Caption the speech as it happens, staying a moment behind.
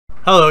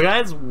Hello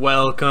guys,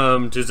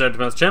 welcome to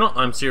Zaretameth's channel.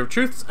 I'm Seer of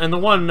Truths, and the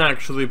one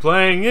actually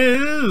playing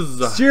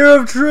is... Seer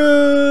of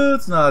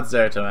Truths! No, it's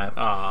Zaretameth.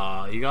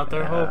 Ah, you got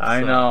their hopes.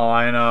 I know,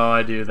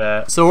 I do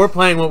that. So we're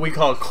playing what we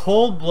call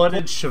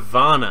cold-blooded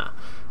Shyvana.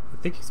 I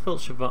think he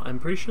spelled Shyvana. I'm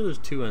pretty sure there's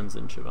two N's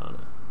in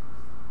Shyvana.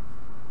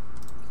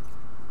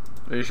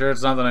 Are you sure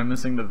it's not that I'm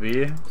missing the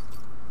V?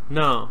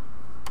 No.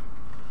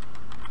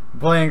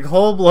 Playing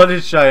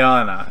cold-blooded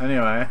Shyvana.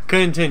 Anyway.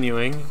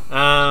 Continuing.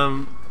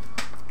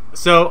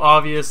 So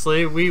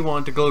obviously we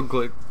want to go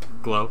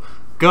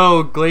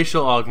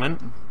glacial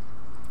augment,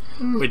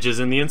 which is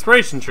in the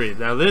inspiration tree.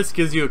 Now this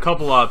gives you a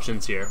couple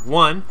options here.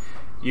 One,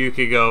 you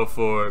could go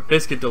for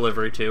biscuit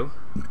delivery 2.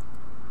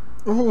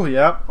 Ooh,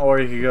 yep. Or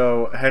you could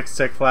go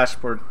hextech flash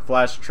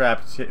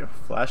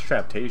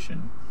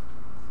traptation.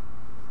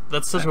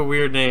 That's such a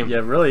weird name. Yeah,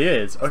 it really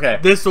is. Okay.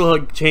 This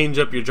will change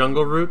up your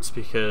jungle routes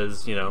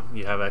because, you know,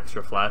 you have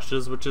extra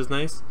flashes, which is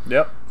nice.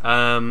 Yep.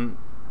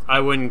 I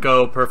wouldn't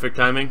go perfect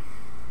timing.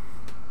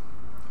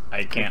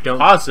 I can't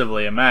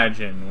possibly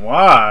imagine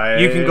why.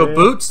 You can go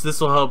boots.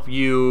 This will help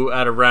you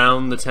at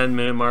around the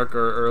 10-minute mark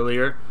or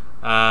earlier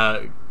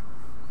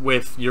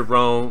with your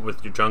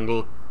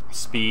jungle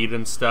speed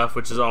and stuff,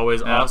 which is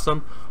always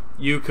awesome.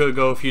 You could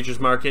go futures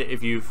market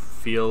if you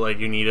feel like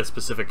you need a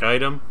specific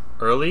item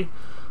early.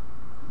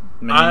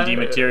 Minion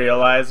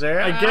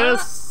dematerializer. I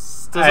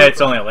guess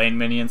it's only a lane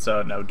minion,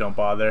 so no, don't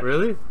bother.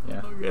 Really?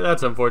 Yeah. Okay,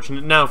 that's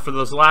unfortunate. Now for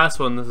this last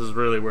one, this is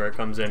really where it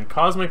comes in.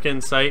 Cosmic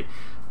Insight.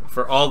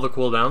 For all the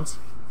cooldowns,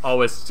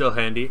 always still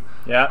handy.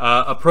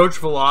 Yeah. Approach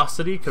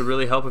velocity could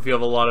really help if you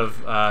have a lot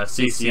of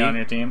CC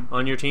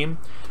on your team.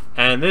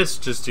 And this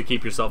just to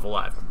keep yourself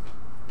alive.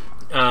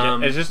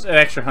 It's just an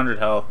extra 100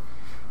 health.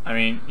 I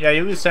mean, yeah,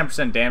 you lose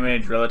 10%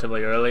 damage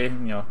relatively early. You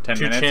know, 10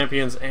 minutes. 2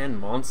 champions and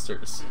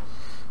monsters.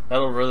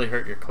 That'll really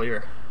hurt your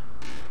clear.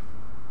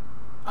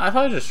 I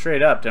thought it was just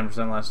straight up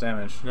 10% less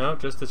damage. No,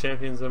 just the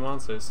champions and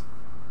monsters.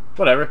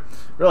 Whatever.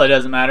 Really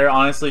doesn't matter.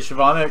 Honestly,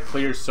 Shyvana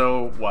clears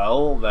so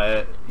well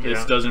that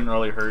this doesn't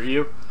really hurt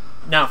you.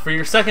 Now, for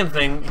your second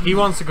thing, he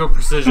wants to go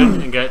precision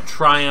and get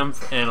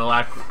Triumph and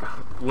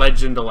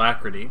Legend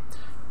Alacrity.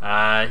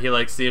 He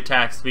likes the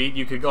attack speed.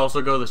 You could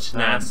also go the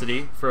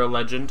Tenacity for a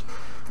Legend.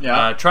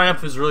 Yeah.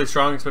 Triumph is really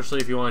strong, especially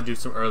if you want to do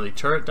some early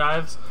turret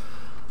dives.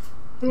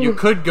 You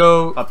could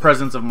go... A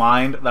Presence of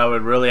Mind. That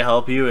would really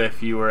help you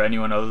if you were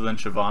anyone other than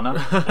Shyvana.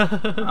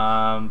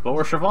 But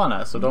we're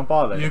Shyvana, so don't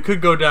bother. You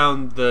could go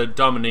down the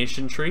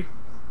Domination tree.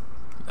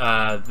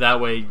 That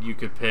way you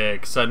could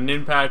pick Sudden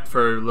Impact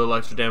for a little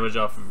extra damage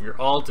off of your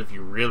ult if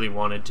you really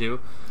wanted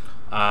to.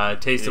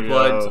 Taste of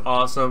Blood's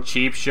awesome.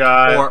 Cheap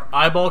Shot. Or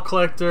Eyeball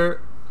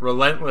Collector,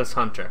 Relentless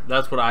Hunter.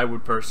 That's what I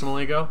would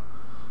personally go.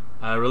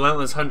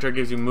 Relentless Hunter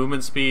gives you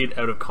movement speed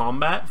out of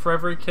combat for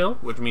every kill,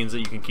 which means that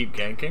you can keep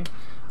ganking.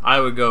 I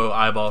would go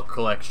Eyeball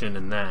Collection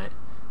in that,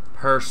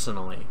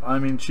 personally. I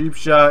mean, Cheap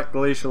Shot,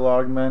 Glacial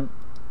Augment,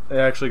 they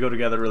actually go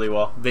together really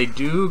well. They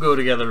do go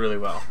together really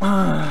well.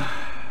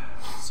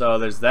 So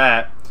there's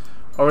that.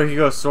 Or we could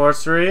go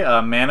Sorcery,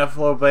 Mana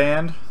Flow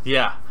Band.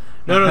 Yeah.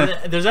 No,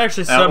 there's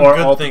actually some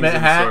good things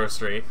in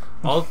Sorcery.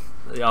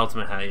 The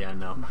Ultimate Hat, yeah,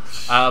 no.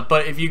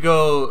 But if you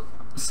go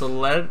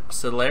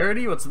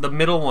Celerity, what's the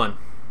middle one?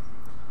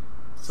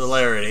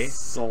 Celerity.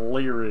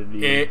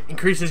 It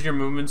increases your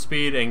movement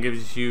speed and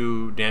gives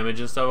you damage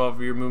and stuff off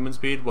of your movement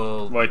speed.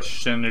 Well, which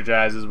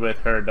synergizes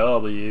with her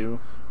W,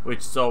 which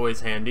is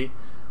always handy.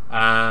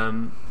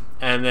 And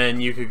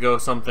then you could go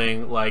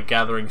something like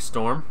Gathering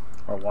Storm,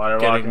 or Water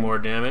getting Walking. more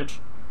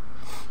damage.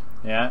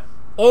 Yeah.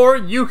 Or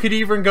you could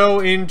even go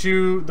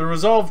into the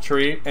Resolve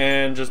tree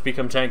and just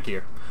become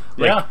tankier.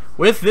 Like,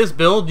 with this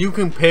build, you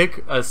can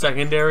pick a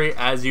secondary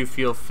as you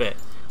feel fit.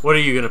 What are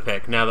you gonna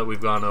pick now that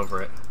we've gone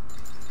over it?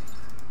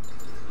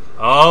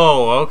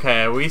 Oh,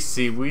 okay, we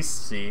see.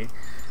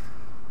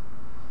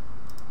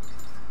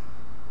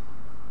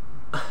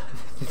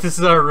 This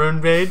is our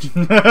rune page.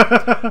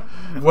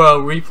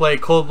 Well,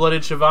 replay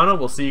Cold-Blooded Shyvana.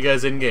 We'll see you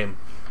guys in-game.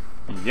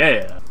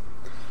 Yeah.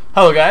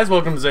 Hello guys,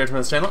 welcome to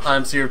Zaretameth's channel.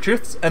 I'm Seer of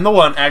Truths, and the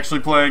one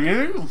actually playing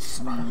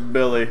is...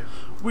 Billy.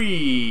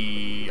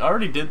 We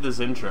already did this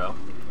intro.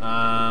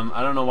 I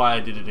don't know why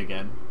I did it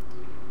again.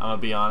 I'm gonna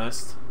be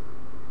honest.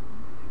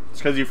 It's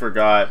because you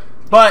forgot.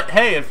 But,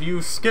 hey, if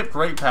you skipped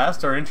right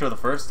past our intro the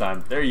first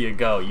time, there you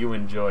go. You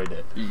enjoyed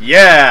it.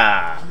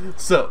 Yeah!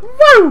 So,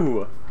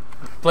 woo!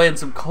 Playing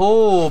some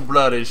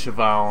cold-blooded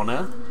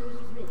Shyvana.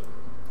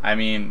 I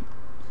mean,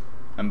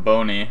 I'm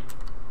bony.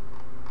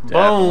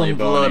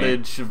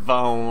 Bone-blooded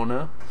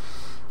Shyvana.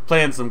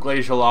 Playing some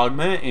glacial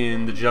augment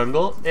in the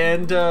jungle.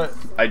 And,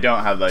 I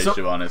don't have that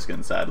Shyvana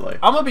skin, sadly.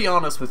 I'm gonna be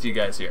honest with you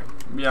guys here.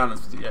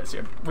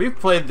 We've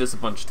played this a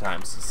bunch of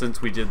times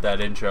since we did that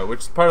intro,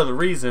 which is part of the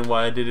reason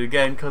why I did it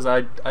again, because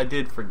I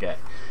did forget.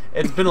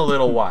 It's been a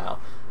little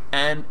while.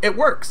 And it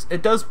works.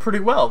 It does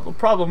pretty well. The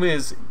problem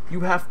is,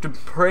 you have to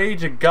pray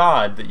to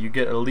God that you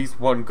get at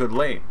least one good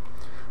lane.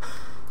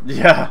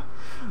 Yeah.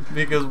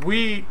 Because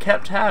we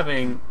kept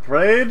having...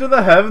 Pray to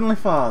the Heavenly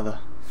Father.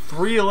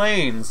 3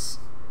 lanes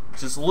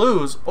just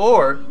lose,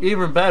 or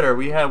even better,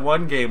 we had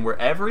one game where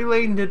every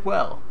lane did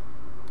well.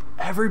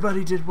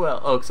 Everybody did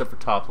well. Oh, except for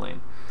top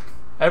lane.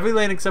 Every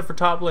lane except for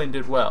top lane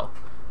did well.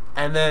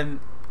 And then,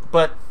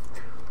 but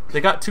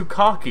they got too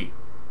cocky.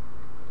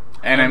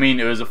 And I mean,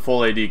 it was a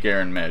full AD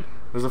Garen mid.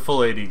 It was a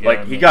full AD Garen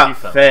Like, he got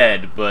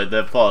fed, but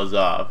that falls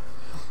off.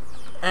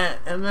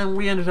 And then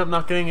we ended up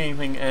not getting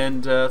anything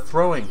and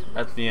throwing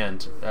at the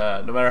end.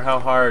 No matter how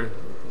hard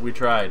we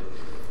tried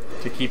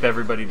to keep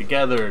everybody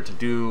together, to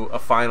do a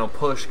final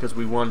push because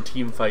we won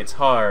team fights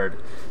hard,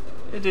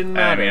 it didn't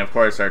matter. I mean, of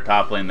course, our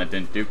top lane that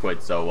didn't do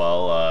quite so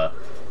well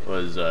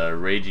was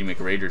Ragey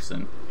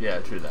McRagerson. Yeah,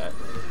 true that.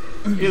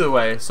 Either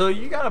way, so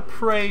you gotta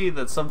pray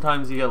that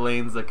sometimes you get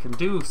lanes that can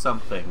do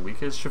something,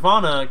 because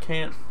Shyvana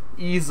can't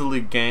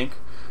easily gank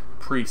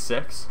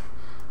pre-6.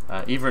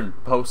 Even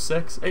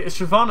post-6.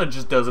 Shyvana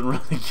just doesn't really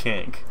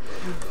gank.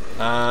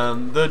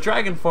 The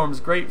dragon form's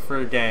great for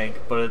a gank,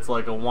 but it's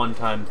like a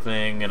one-time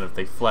thing, and if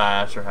they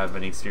flash or have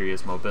any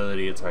serious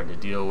mobility, it's hard to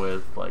deal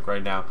with. Like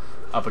right now,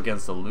 up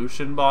against the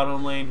Lucian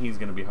bottom lane, he's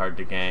going to be hard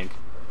to gank.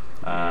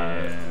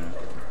 Yeah.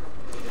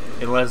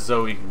 Unless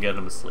Zoe can get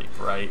him asleep,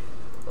 right?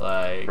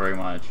 Like, pretty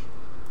much.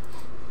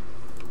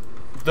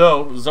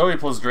 Though, Zoe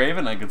plus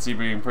Draven I could see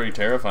being pretty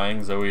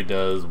terrifying. Zoe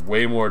does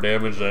way more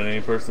damage than any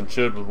person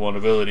should with one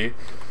ability.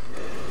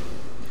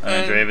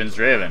 And Draven's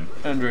Draven.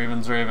 And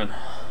Draven's Draven.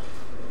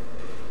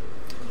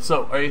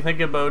 So, are you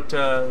thinking about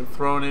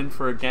throwing in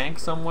for a gank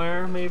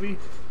somewhere, maybe?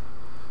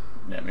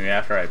 Yeah, maybe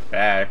after I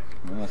back.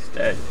 I'm almost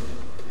dead.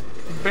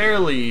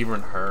 Barely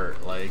even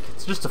hurt. Like,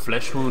 it's just a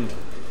flesh wound.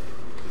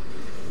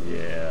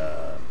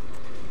 Yeah.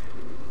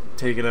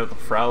 Taking out the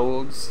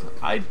Fraugs.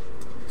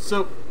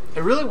 So, I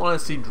really want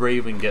to see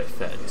Draven get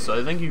fed, so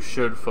I think you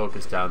should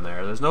focus down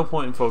there. There's no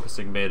point in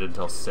focusing mid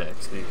until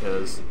 6,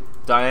 because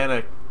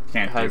Diana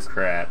has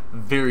crap.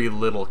 Very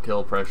little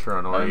kill pressure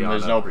on Orianna.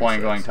 There's no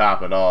point going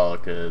top at all,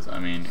 because, I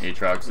mean,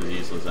 Aatrox is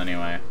useless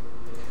anyway.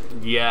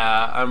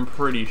 Yeah, I'm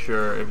pretty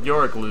sure if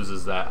Yorick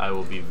loses that, I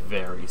will be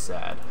very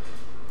sad.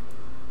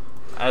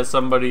 As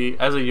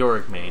a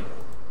Yorick main.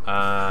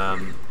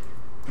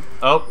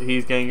 Oh,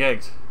 he's getting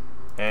ganked.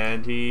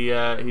 And he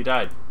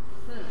died.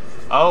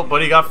 Oh,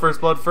 but he got first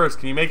blood first.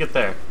 Can you make it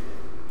there?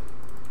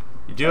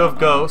 You do have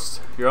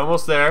Ghost. You're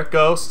almost there.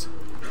 Ghost.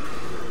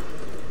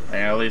 I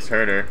can at least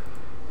hurt her.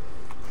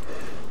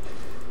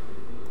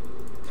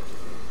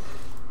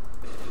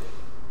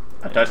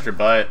 I touched her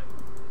butt.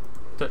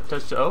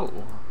 Oh.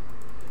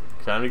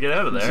 Time to get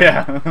out of there.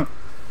 Yeah.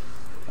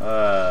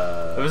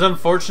 It was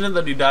unfortunate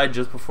that he died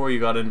just before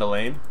you got into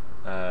lane.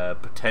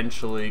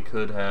 Potentially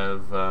could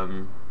have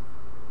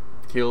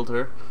killed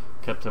her.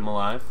 Kept him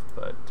alive.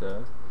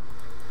 But...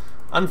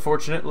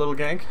 unfortunate little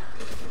gank.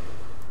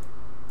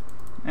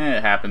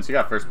 It happens. He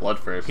got first blood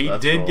first. He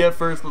did get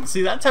first blood.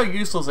 See, that's how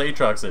useless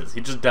Aatrox is.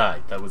 He just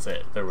died. That was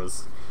it.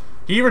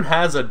 He even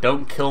has a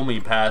don't kill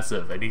me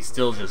passive, and he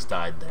still just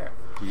died there.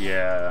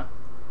 Yeah.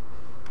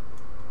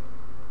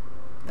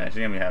 Yeah, she's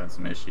gonna be having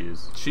some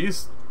issues.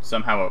 She's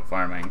somehow out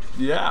farming.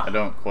 Yeah. I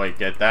don't quite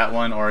get that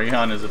one.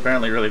 Orianna is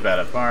apparently really bad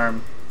at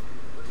farm.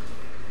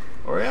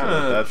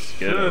 Orianna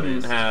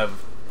shouldn't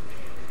have...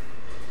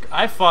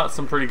 I fought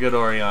some pretty good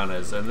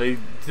Oriannas, and they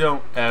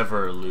don't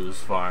ever lose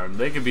farm.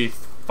 They could be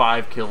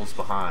 5 kills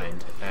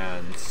behind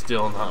and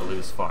still not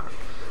lose farm.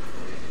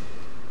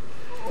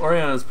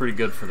 Orianna's pretty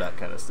good for that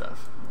kind of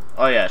stuff.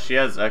 Oh yeah, she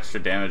has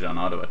extra damage on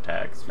auto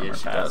attacks from her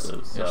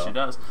passive. So. Yeah, she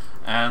does.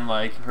 And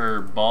like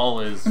her ball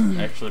is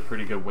actually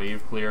pretty good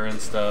wave clear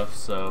and stuff,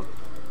 so...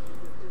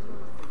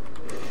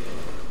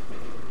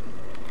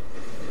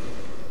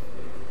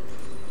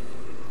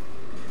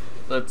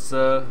 Let's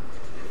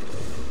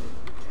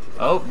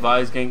Oh,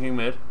 Vi's ganking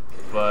mid,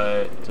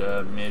 but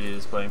mid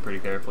is playing pretty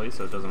carefully,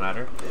 so it doesn't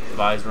matter.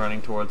 Vi's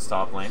running towards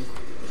top lane.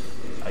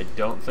 I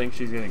don't think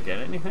she's going to get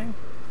anything.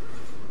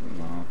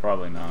 No,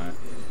 probably not.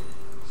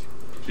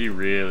 She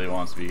really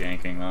wants to be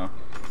ganking, though.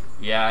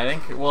 Yeah, I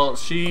think, well,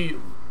 she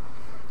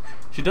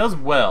does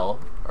well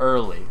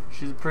early.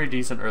 She's a pretty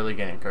decent early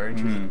ganker, and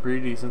she's a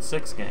pretty decent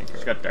 6 ganker.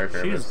 She's got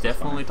darker. She is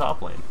definitely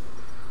top lane.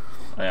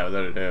 Oh, yeah,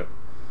 without a doubt.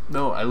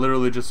 No, I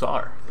literally just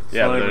saw her.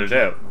 Yeah, without a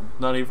doubt.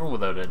 Not even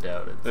without a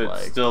doubt. It's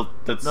like still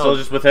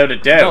just without a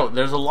doubt. No,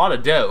 there's a lot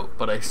of doubt,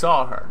 but I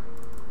saw her.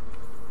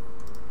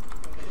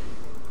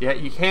 Yeah,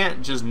 you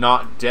can't just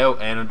not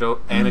doubt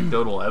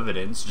anecdotal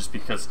evidence just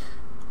because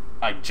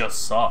I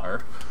just saw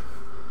her.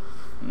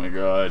 Oh my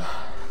god.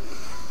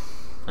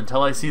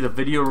 Until I see the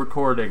video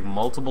recording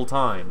multiple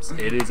times,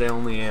 it is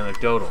only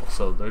anecdotal,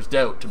 so there's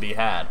doubt to be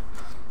had.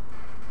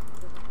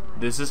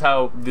 This is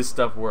how this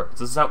stuff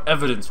works. This is how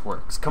evidence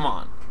works. Come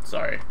on.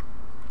 Sorry.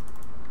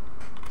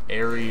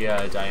 Airy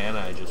Diana,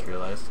 I just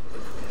realized.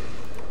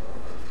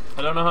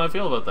 I don't know how I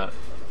feel about that.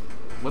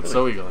 What's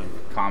Zoe going?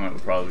 Comet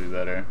would probably be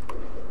better.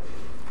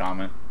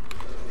 Comet.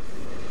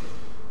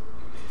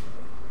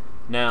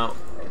 Now.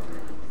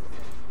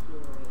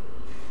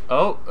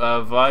 Oh,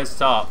 Vi's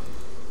top.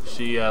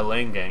 She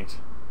lane ganked.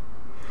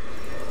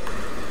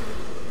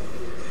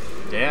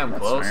 Damn,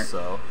 that's close, smart.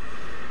 so.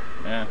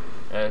 Yeah.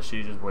 Yeah,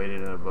 she just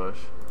waited in a bush.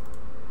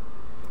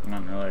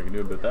 Nothing really I can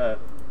do about that.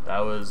 That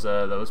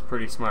was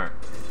pretty smart.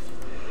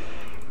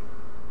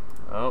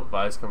 Oh,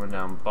 Vi's coming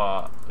down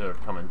or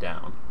coming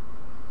down.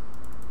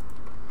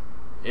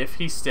 If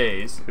he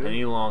stays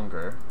any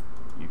longer,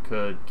 you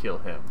could kill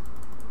him.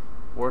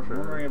 I'm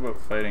wondering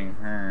about fighting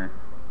her.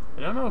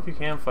 I don't know if you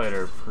can fight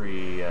her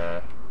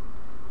pre-6.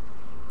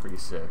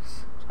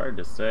 It's hard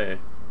to say.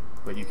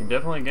 But you can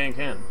definitely gank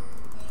in.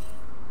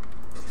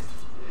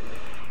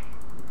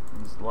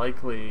 He's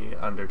likely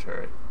under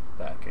turret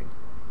backing.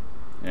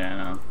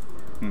 Yeah,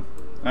 I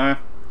know.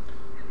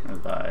 There's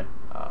Vi.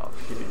 Oh,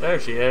 there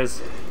she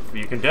is.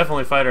 You can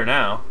definitely fight her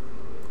now.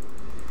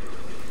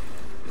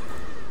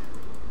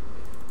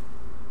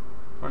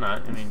 Or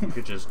not. I mean, you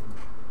could just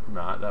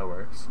not. That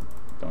works.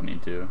 Don't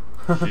need to.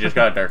 She just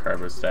got a Dark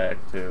Harvest stack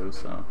too,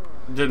 so.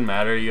 It didn't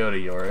matter. You go to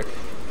Yorick.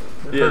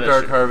 Her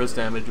Dark Harvest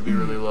damage would be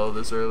really low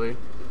this early.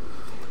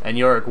 And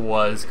Yorick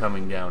was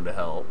coming down to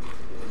help.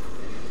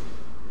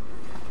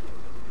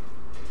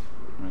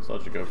 I might as well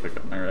just go pick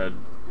up my red.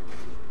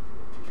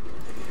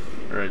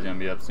 Her red's gonna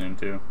be up soon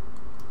too.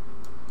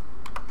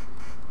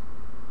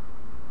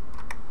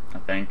 I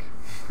think.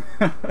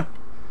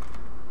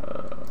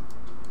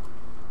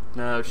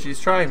 No, she's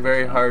trying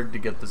very hard to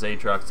get this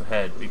Aatrox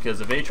ahead,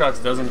 because if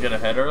Aatrox doesn't get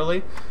ahead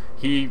early,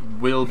 he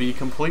will be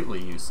completely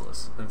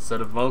useless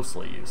instead of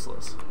mostly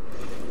useless.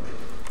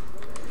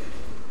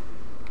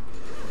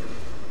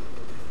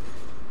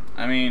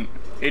 I mean,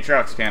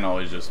 Aatrox can't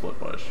always just split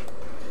push.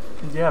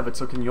 Yeah, but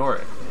so can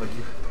Yorick.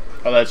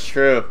 Oh, that's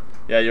true.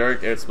 Yeah,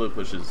 Yorick split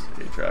pushes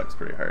Aatrox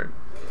pretty hard.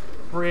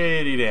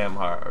 Pretty damn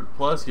hard.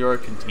 Plus,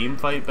 Yorick can team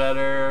fight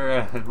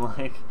better,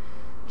 and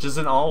just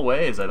in all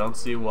ways, I don't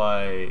see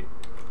why.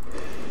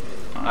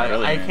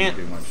 I can't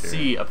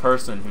see a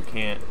person who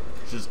can't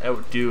just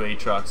outdo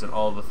Aatrox in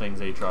all the things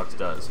Aatrox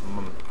does.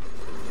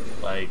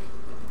 Like,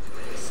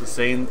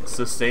 sustained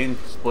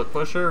split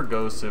pusher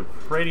goes to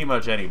pretty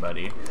much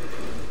anybody.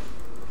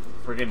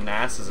 Friggin'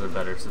 Nass is a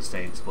better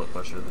sustained split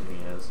pusher than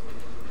he is.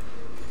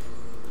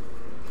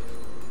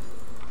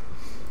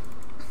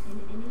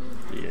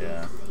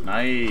 Yeah.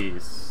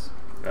 Nice.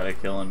 Gotta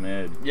kill in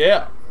mid.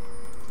 Yeah.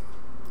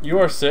 You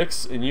are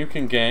 6, and you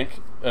can gank.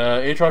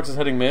 Aatrox is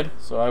heading mid,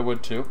 so I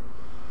would too.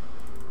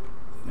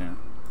 Yeah.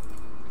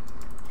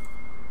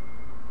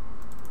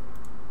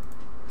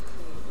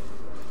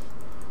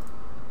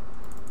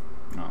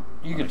 No.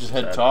 You could just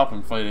head top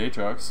and fight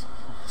Aatrox.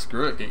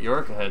 Screw it, get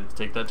Yorick ahead,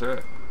 take that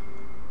turret.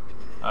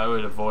 I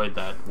would avoid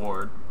that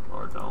ward,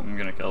 or don't. I'm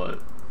gonna kill it.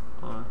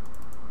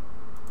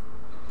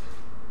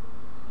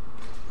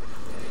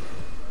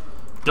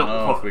 Don't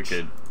know if we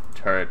could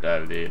turret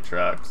dive the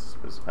Aatrox,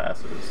 because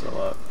passive is still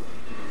up.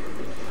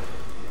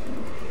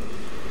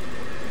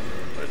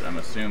 But I'm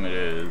assuming it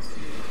is.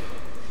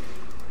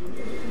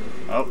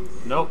 Oh.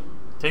 Nope.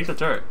 Take the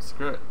turret.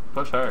 Screw it.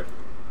 Push hard.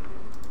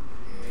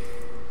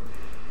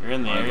 You're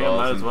in the area,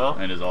 might as well.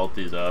 And his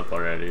ulti's up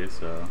already,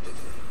 so.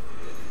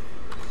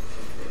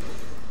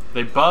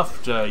 They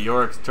buffed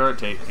Yorick's turret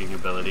taking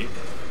ability.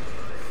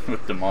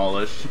 With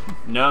Demolish.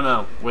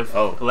 No. With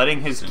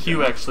letting his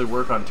Q actually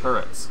work on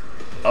turrets.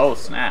 Oh,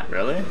 snap.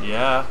 Really?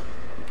 Yeah.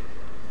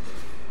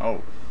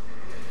 Oh.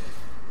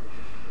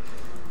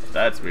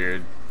 That's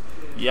weird.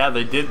 Yeah,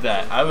 they did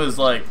that. I was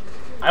like,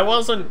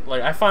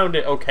 I found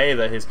it okay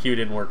that his Q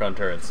didn't work on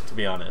turrets, to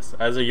be honest,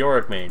 as a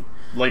Yorick main.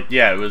 Like,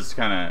 yeah, it was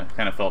kind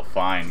of felt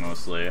fine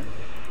mostly.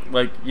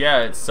 Like,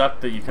 yeah, it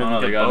sucked that you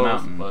couldn't get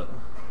both, but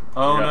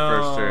oh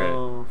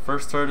no,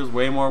 first turret is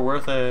way more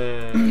worth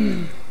it.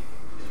 They're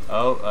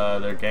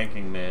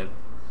ganking mid.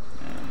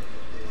 Yeah.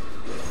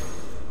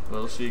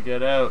 Will she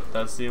get out?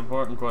 That's the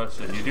important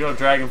question. You do have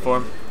dragon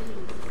form.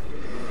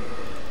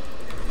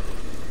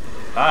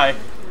 Hi.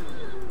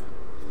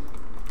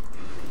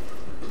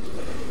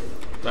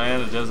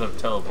 Diana does have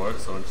teleport,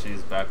 so when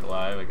she's back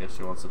alive, I guess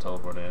she wants to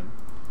teleport in.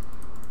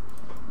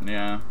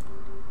 Yeah.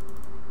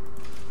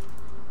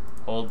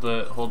 Hold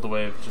the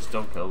wave. Just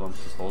don't kill them.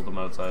 Just hold them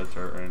outside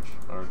turret range.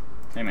 Or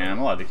hey man, I'm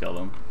allowed to kill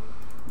them.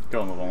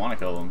 Kill them if I want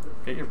to kill them.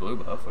 Get your blue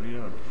buff. What are you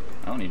doing?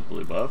 I don't need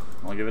blue buff.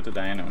 I'll give it to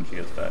Diana when she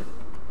gets back.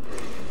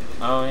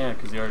 Oh yeah,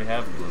 because you already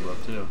have the blue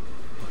buff too.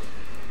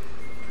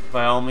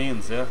 By all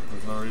means, yeah.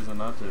 There's no reason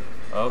not to.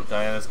 Oh,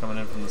 Diana's coming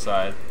in from the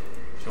side.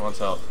 She wants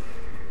help.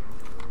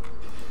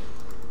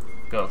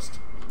 Ghost.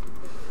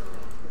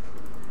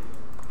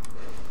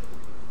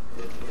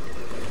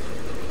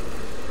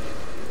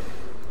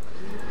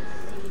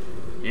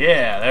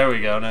 Yeah, there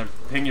we go. Now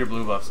ping your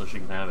blue buff so she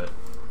can have it.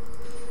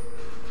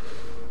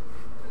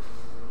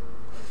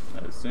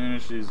 As soon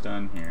as she's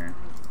done here.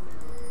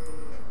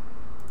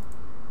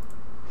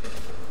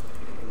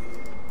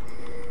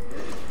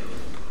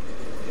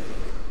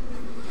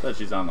 But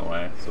she's on the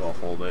way, so I'll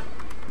hold it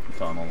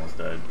until I'm almost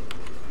dead.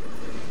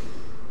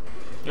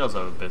 You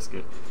also have a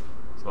biscuit,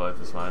 so life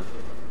is fine.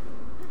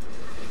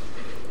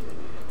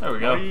 There we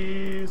go.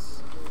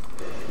 Nice.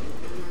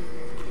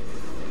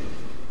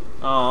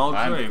 Oh,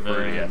 I'm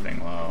pretty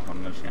effing low.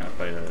 I'm just gonna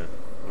fight a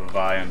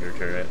Vi under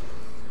turret.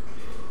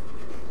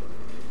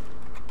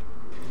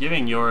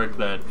 Giving Yorick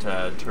that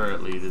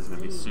turret lead is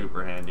gonna be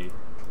super handy.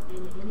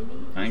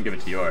 I didn't give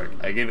it to York.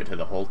 I gave it to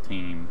the whole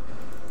team.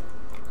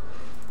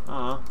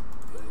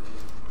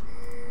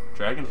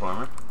 Dragon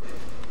Former.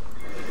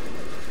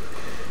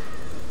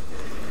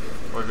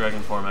 Or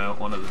Dragon Form out,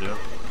 one of the two.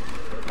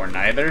 Or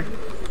neither,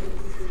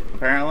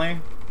 apparently.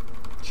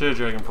 Should have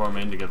Dragon Form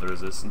in to get the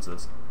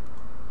resistances.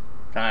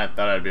 Kinda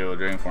thought I'd be able to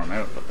Dragon Form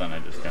out, but then I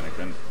just kinda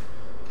couldn't.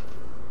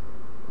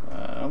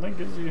 I don't think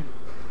it gives you...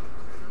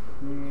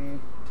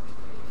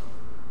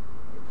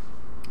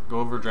 Go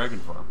over Dragon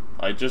Form.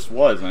 I just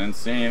was. I didn't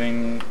see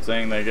anything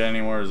saying they get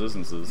any more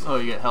resistances. Oh,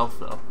 you get health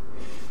though.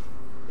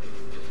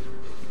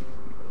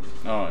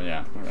 Oh,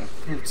 yeah. Okay.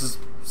 Which is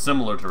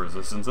similar to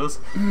resistances.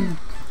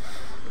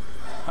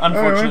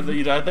 Unfortunate that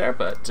you died there,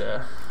 but...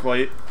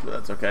 Quite. But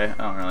that's okay.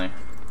 I don't really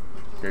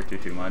care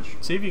too much.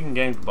 See if you can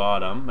gank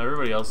bottom.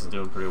 Everybody else is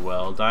doing pretty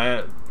well.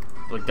 Diana's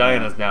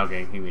now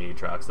ganking the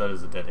Aatrox. That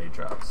is a dead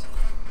Aatrox.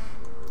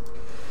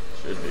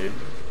 Should be.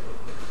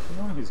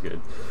 Oh, he's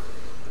good.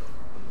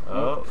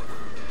 Oh.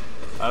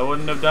 I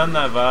wouldn't have done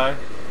that, Vi.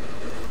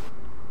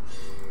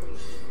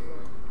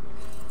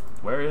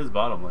 Where is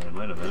bottom lane?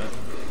 Wait a minute.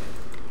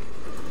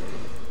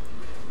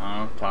 I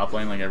don't know. Top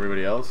lane like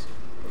everybody else?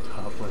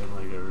 Top lane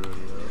like everybody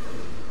else.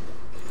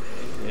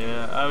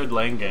 Yeah, I would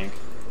lane gank.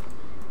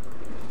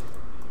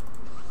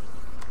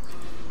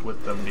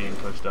 With them being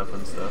pushed up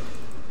and stuff.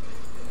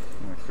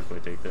 I'm gonna quickly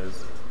take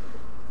this.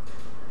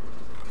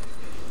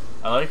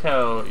 I like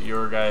how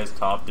your guys'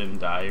 top didn't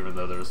die even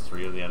though there was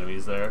 3 of the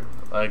enemies there.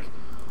 Like,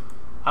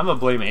 I'm gonna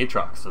blame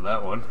Aatrox for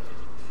that one.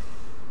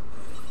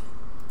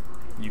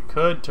 You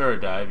could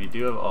turret dive, you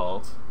do have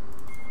ult.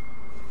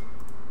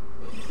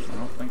 I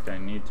don't think I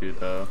need to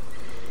though.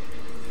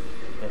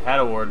 They had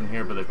a ward in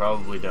here, but they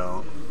probably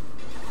don't.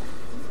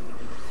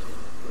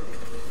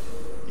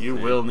 You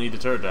will need to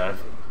turret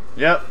dive.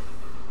 Yep.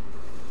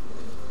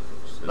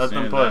 Let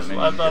them push.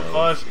 Let them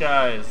push,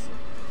 guys.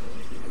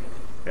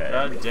 Okay.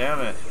 God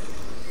damn it.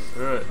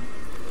 Screw it.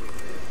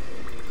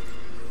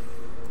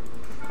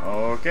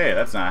 Okay,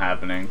 that's not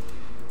happening.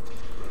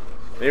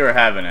 They were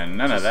having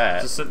none of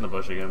that. Just sit in the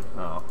bush again.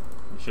 Oh.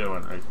 You should have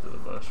went right to the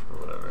bush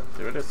or whatever.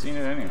 They would have seen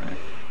it anyway.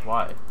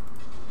 Why?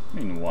 I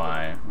mean,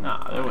 why?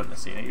 Nah, they wouldn't have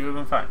seen it. You would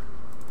have been fine.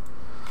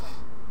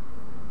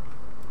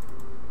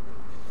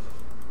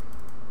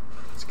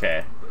 It's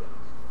okay.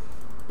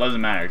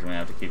 Doesn't matter because we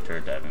have to keep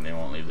turret diving. They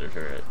won't leave their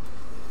turret.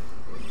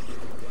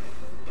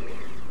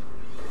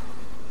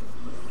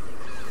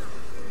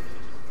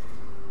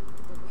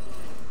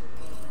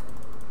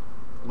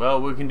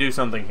 Well, we can do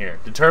something here.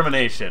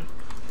 Determination.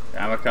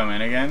 I'm gonna come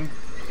in again.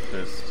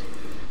 Just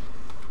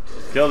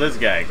kill this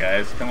guy,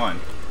 guys. Come on.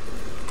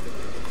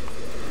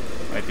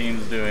 My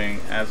team's doing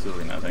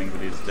absolutely nothing,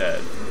 but he's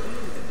dead.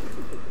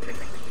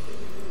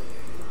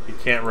 You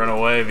can't run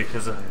away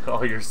because of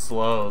all your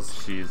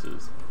slows.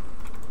 Jesus.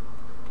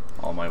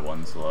 All my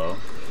one slow.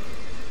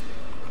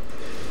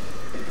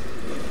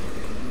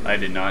 I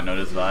did not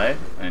notice Vi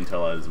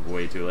until I was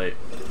way too late.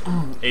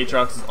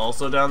 Aatrox is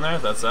also down there?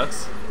 That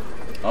sucks.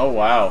 Oh,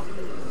 wow.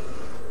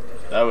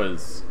 That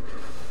was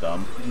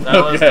dumb.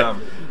 That was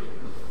dumb.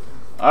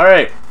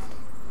 Alright.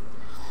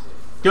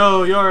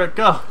 Go, Yorick,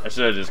 go! I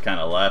should have just kind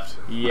of left.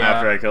 Yeah.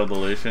 After I killed the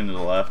Lucian to the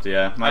left,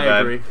 yeah. My bad. I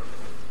agree.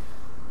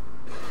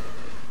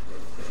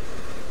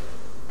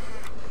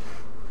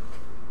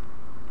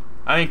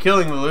 I mean,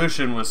 killing the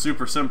Lucian was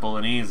super simple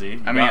and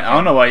easy. I mean, I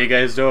don't know why you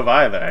guys dove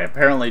either. I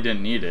apparently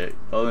didn't need it.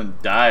 I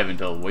didn't dive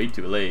until way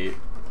too late.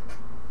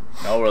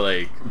 Y'all were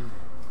like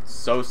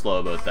so slow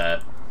about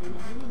that.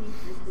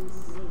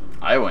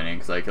 I went in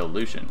because I killed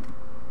Lucian.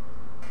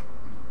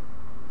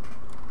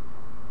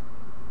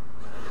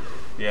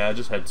 Yeah,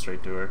 just head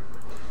straight to her.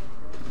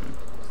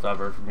 Stop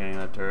her from getting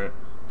that turret.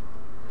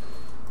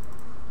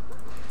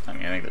 I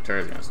mean, I think the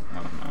turret's gonna...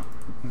 I don't know.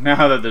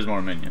 Now that there's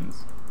more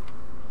minions.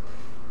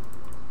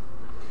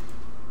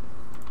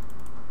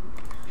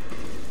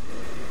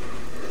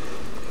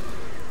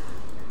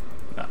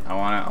 No,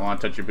 I wanna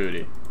touch your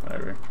booty.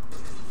 Whatever.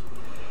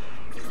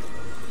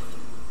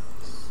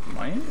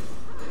 Smite?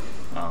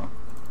 Oh.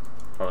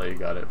 Probably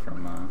got it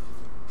from,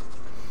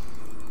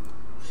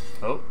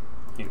 Oh,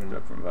 you can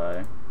up from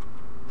Vi.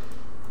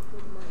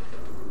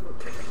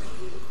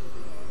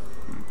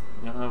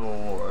 You don't have a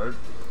ward.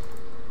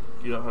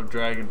 You don't have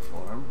dragon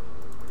form.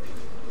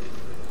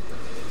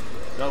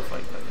 They'll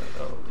fight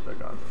that. Oh, they're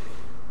gone.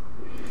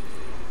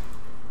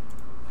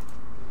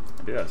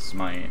 I do have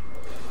smite.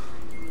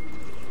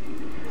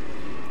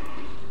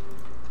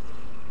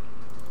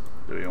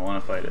 Do we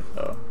want to fight it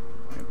though?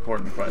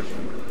 Important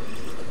question.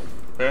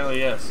 Apparently,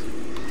 yes.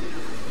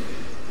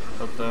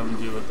 Let them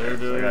do what they're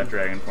doing. So I got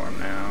dragon form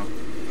now.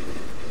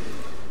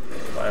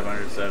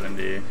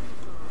 570.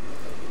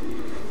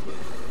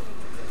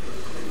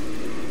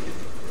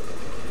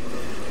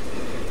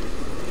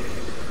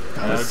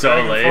 That was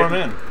so late. Form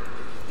in.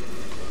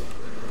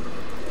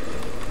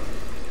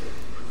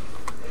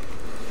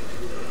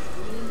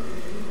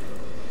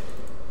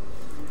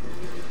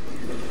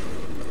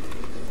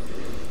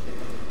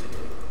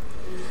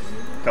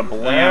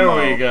 Kablamo.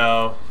 There we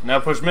go. Now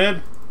push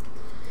mid.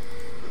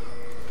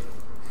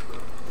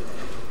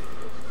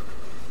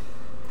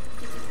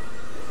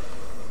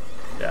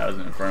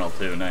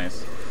 too.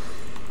 Nice.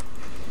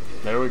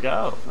 There we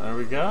go. There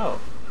we go.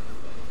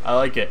 I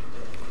like it.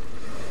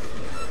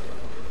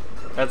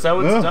 That's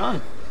how it's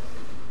done.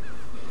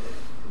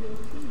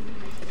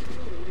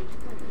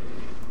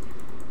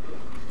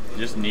 You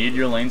just need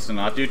your lanes to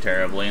not do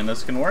terribly, and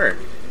this can work.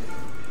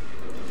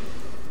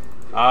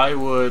 I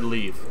would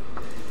leave.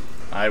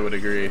 I would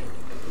agree.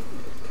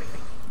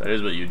 That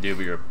is what you do,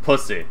 but you're a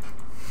pussy.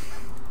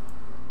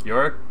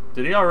 York?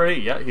 Did he already?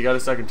 Yeah, he got a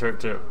second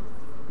turret too.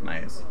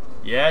 Nice.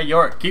 Yeah,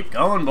 York, keep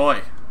going,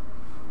 boy.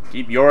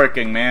 Keep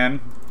Yorking,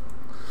 man.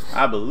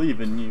 I believe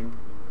in you.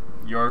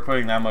 York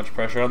putting that much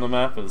pressure on the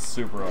map is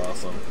super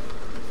awesome.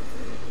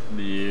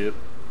 Yep.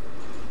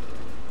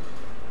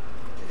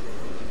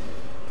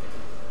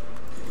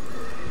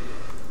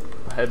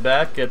 Head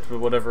back, get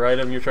whatever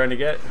item you're trying to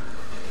get,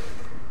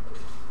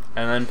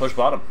 and then push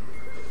bottom.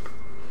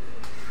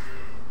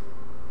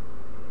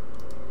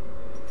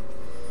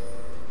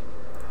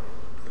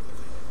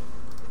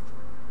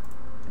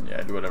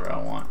 Yeah, do whatever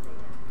I want.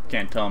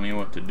 Can't tell me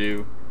what to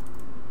do.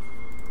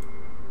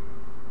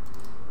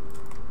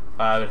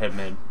 I would head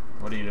mid.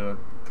 What are you doing?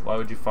 Why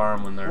would you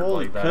farm when they're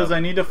like that? Because I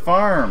need to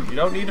farm. You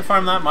don't need to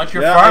farm that much.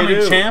 You're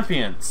farming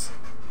champions.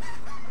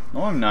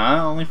 No, I'm not.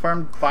 I only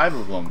farmed 5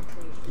 of them.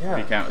 Yeah. If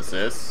you count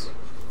assists.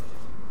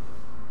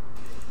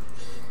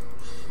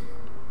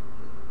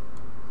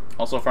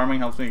 Also, farming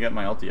helps me get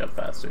my ulti up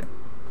faster.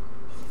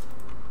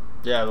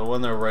 Yeah, but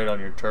when they're right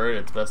on your turret,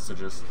 it's best to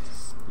just,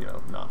 you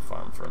know, not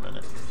farm for a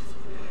minute.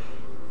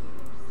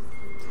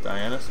 Is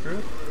Diana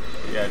screwed?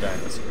 Yeah,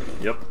 Diana's screwed.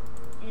 Yep.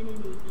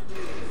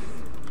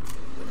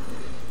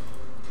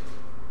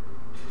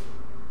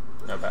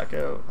 Now back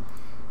out.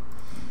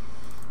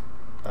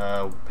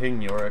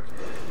 Ping Yorick,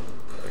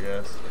 I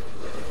guess.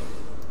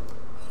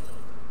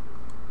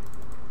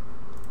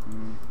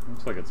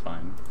 Looks like it's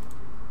fine.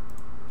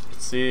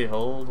 Let's see,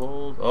 hold.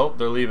 Oh,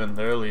 they're leaving.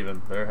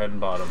 They're heading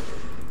bottom.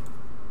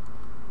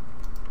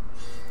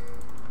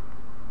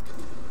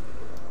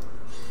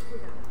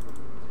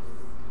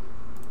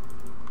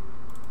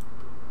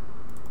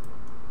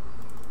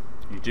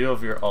 You do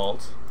have your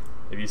ult.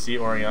 If you see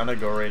Oriana,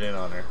 go right in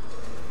on her.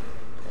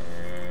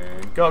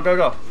 And go.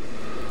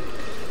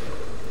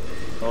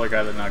 Well, the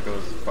guy did not go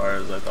as far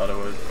as I thought it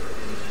would.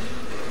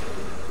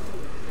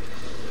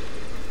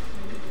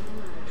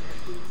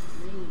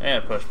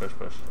 And push.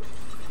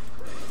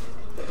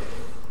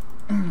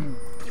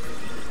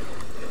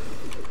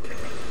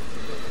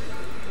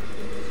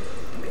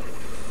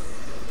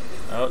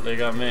 Oh, they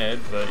got mid,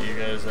 but you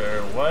guys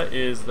are... What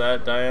is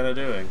that Diana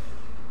doing?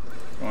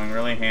 Going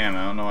really ham.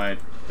 I don't know why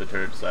the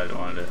turret decided it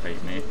wanted to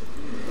hate me.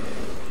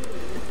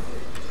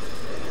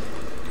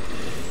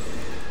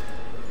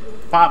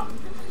 Pop!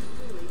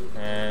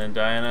 And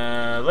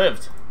Diana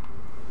lived.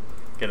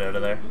 Get out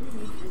of there.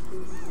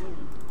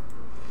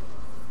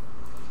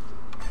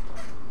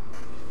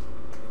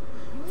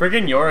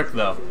 Friggin' Yorick,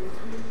 though.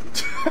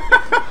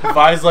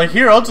 Vi's like,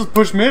 here, I'll just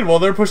push mid while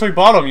they're pushing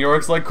bottom.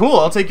 Yorick's like, cool,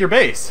 I'll take your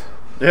base.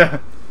 Yeah.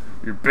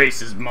 Your base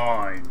is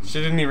mine.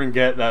 She didn't even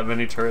get that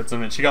many turrets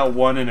in it. She got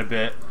 1 in a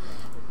bit.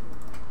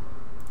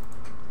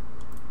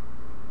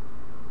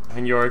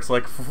 And Yorick's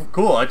like,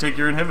 cool, I take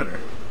your inhibitor.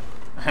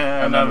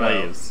 And then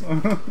leaves.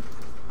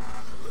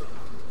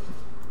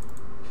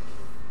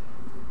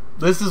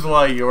 This is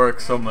why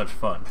Yorick's so much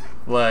fun.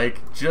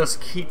 Like,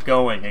 just keep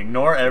going.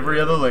 Ignore every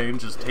other lane.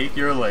 Just take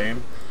your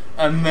lane.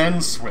 And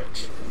then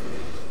switch.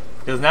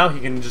 Because now he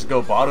can just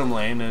go bottom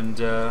lane and,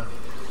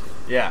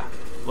 yeah.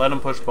 Let him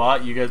push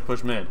bot, you guys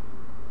push mid.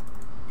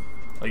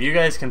 Like, you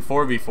guys can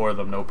 4v4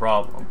 them, no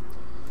problem.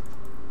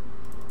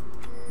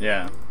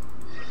 Yeah.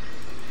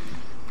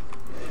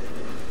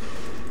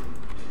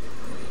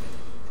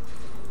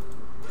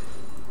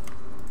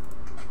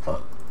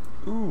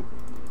 Ooh.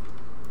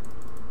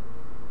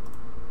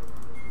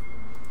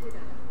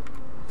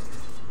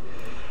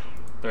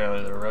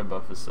 Apparently the red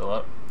buff is still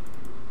up.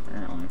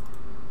 Apparently.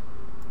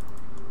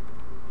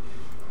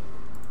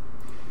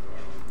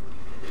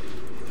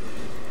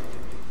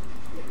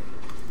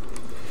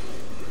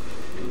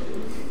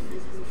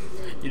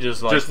 You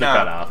just like just the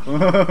cutoff.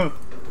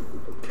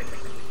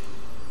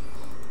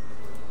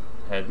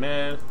 Head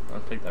mid. I'll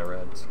take that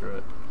red. Screw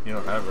it. You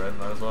don't have red,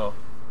 might as well.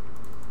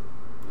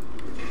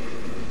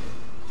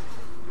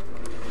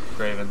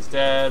 Graven's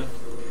dead.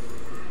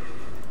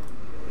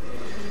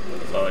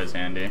 It's always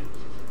handy.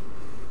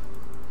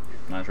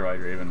 Not sure why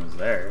Graven was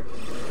there.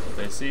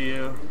 They see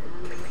you.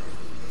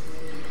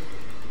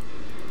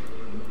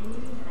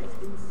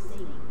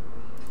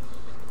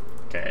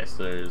 Okay,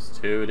 so there's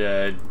 2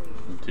 dead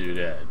and 2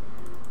 dead.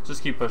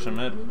 Just keep pushing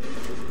mid.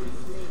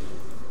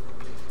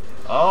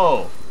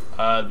 Oh!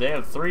 They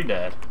have 3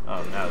 dead.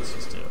 Oh, now it's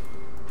just 2.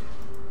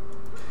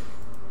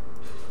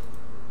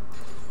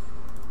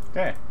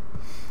 Okay.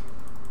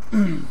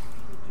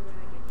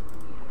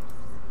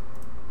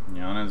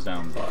 Yana's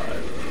down 5.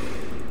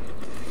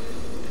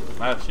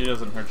 She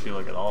doesn't hurt you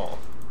like at all.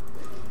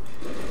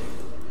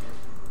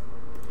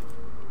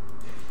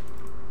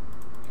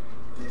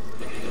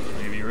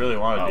 Like, if you really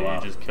want to you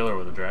just kill her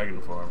with a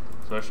dragon form.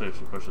 Especially if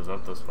she pushes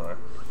up this far.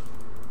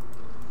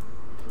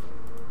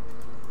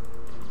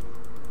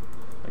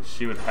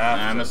 She would have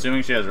to. I'm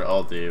assuming she has her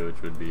ulti,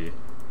 which would be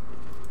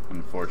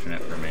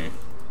unfortunate for me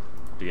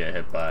to get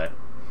hit by.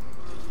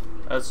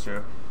 That's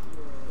true.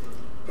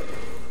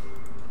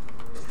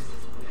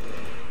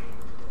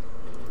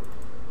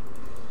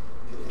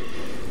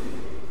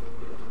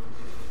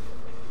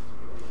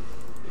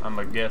 I'm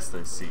a guess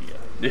they see ya.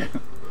 Yeah.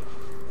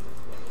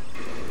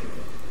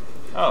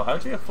 Oh,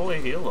 how'd you get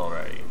fully healed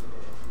already?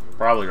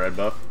 Probably red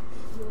buff.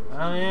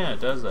 Oh yeah, it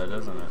does that,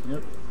 doesn't it?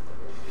 Yep.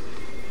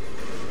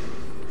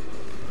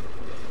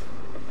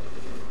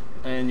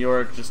 And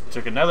Yorick just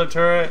took another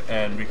turret,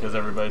 and because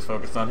everybody's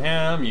focused on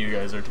him, you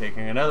guys are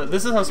taking another.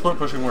 This is how split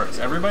pushing works.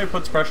 Everybody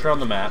puts pressure on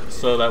the map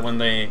so that when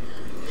they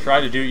try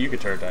to do, you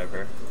could turret dive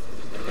her.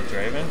 With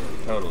Draven?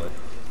 Totally.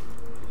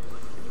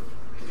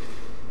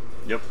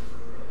 Yep.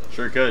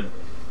 Sure could.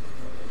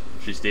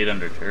 She stayed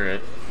under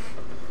turret.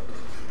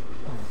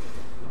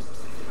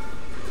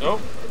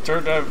 Oh,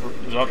 turret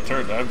dive. Not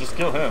turret dive, just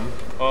kill him.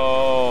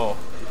 Oh.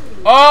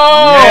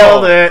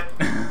 Oh! Nailed it!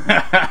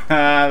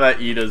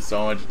 That E does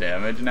so much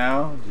damage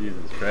now.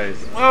 Jesus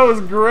Christ. That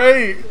was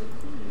great!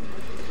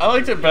 I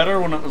liked it better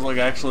when it was like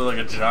actually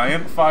like a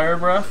giant fire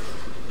breath.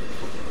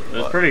 It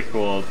was pretty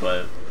cool,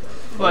 but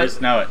at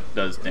least now it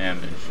does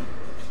damage.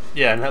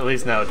 Yeah, and at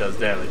least now it does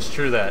damage.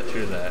 True that,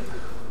 true that.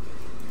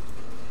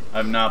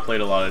 I've not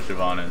played a lot of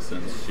Shyvana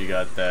since she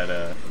got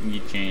that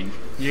E change.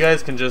 You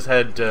guys can just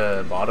head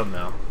bottom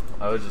now.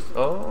 I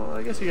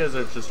guess you guys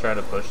are just trying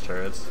to push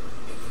turrets.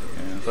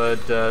 Yeah.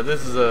 But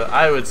this is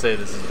I would say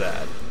this is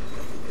bad.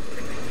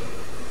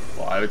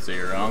 Well, I would say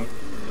you're wrong.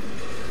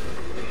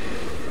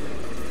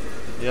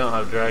 You don't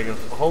have dragon.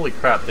 Holy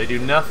crap, they do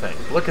nothing.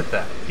 Look at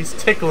that. He's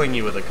tickling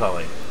you with a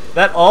culling.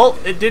 That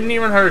ult, it didn't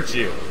even hurt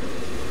you.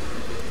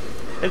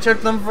 It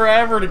took them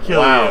forever to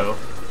kill you.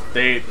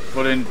 They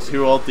put in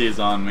 2 ultis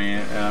on me,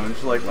 and I'm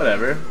just like,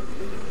 whatever.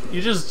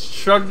 You just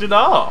shrugged it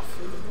off.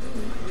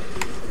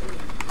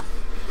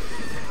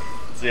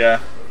 So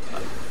yeah.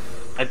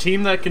 A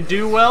team that can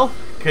do well,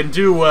 can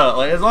do well.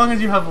 Like, as long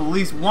as you have at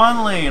least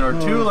 1 lane or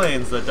 2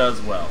 lanes that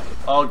does well.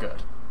 All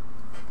good.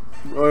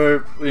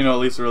 Or, you know, at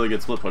least a really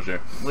good split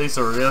pusher. At least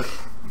a really...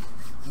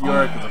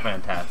 Yorick is a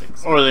fantastic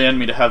split. Or the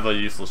enemy to have a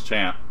useless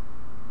champ.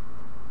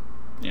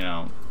 You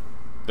know,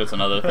 that's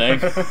another thing.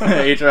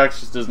 Aatrox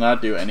just does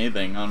not do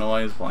anything. I don't know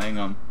why he's playing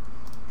him.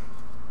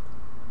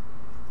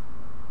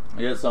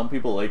 Yeah, some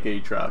people like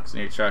Aatrox,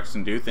 and Aatrox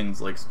can do things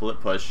like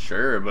split push,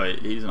 sure, but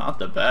he's not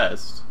the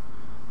best.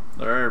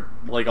 There are,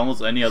 like,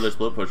 almost any other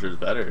split pusher is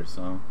better,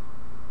 so...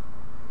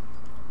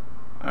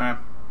 Alright.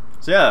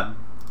 So yeah,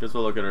 guess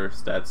we'll look at our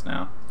stats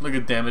now. Look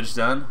at damage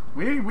done.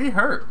 We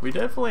hurt. We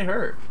definitely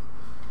hurt.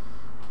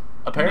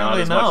 Apparently not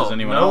as much as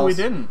anyone else. We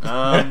didn't.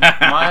 My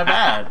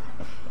bad.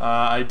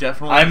 I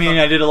definitely... I mean,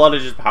 I did a lot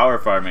of just power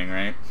farming,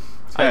 right?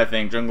 So I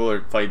think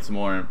jungler fights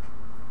more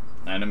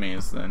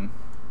enemies than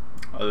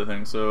other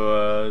things,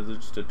 so is it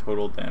just a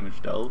total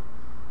damage dealt?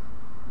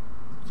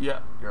 Yeah,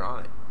 you're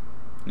on it.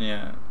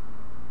 Yeah.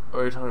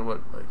 Or are you talking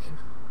about, like...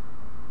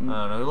 I don't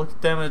know, look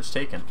at damage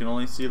taken. You can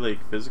only see,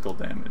 like, physical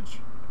damage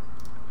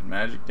and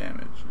magic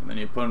damage, and then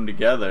you put them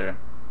together,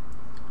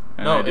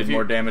 and I did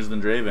more damage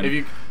than Draven. If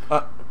you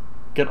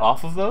get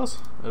off of those,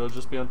 it'll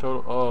just be on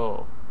total...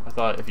 Oh, I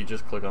thought if you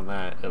just click on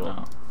that, it'll...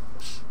 No.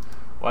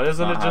 Why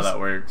doesn't it just... how that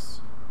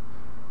works.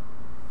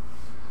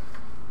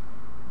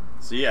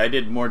 See, I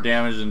did more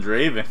damage than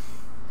Draven.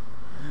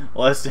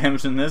 Less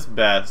damage than this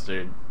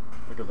bastard.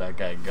 Look at that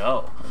guy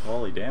go.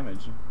 Holy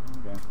damage.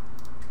 Okay.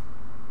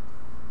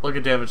 Look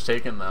at damage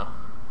taken, though.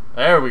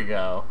 There we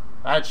go.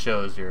 That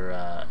shows your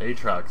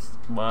Aatrox.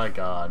 My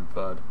god,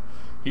 bud.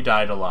 He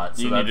died a lot.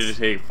 So you needed to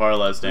take far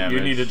less damage.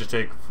 You needed to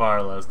take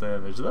far less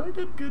damage. Though he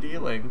did good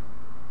healing.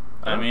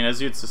 I mean,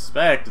 as you'd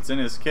suspect, it's in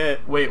his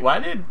kit. Wait, why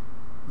did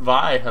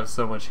Vi have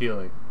so much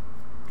healing?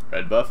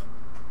 Red buff?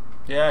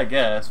 Yeah, I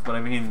guess. But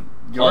I mean,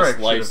 Yorick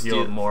should have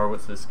healed more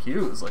with his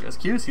Qs. Like, his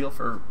Qs heal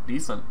for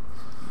decent.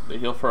 They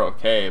heal for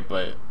okay,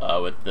 but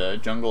with the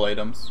jungle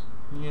items.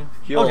 Yeah.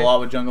 Heal a lot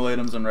with jungle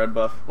items and red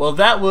buff. Well,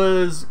 that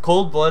was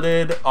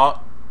cold-blooded,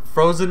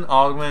 frozen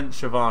augment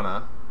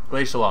Shyvana.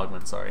 Glacial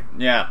augment, sorry.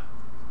 Yeah.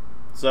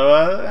 So,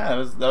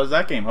 yeah, that was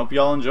that game. Hope you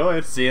all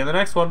enjoyed. See you in the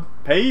next one.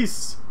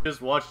 Peace!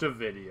 Just watched a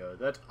video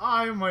that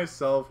I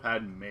myself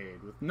had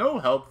made with no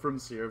help from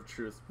Seer of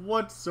Truth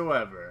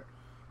whatsoever.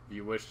 If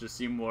you wish to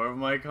see more of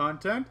my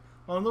content,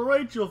 on the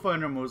right you'll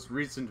find our most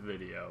recent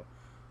video.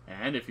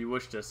 And if you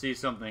wish to see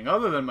something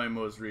other than my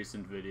most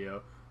recent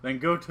video, then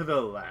go to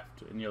the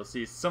left and you'll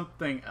see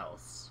something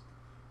else.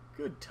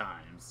 Good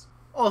times.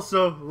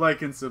 Also,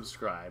 like and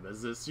subscribe,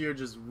 as the Seer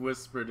just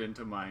whispered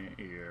into my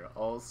ear,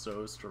 all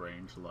so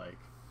strange like.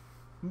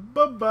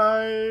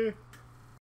 Bye-bye!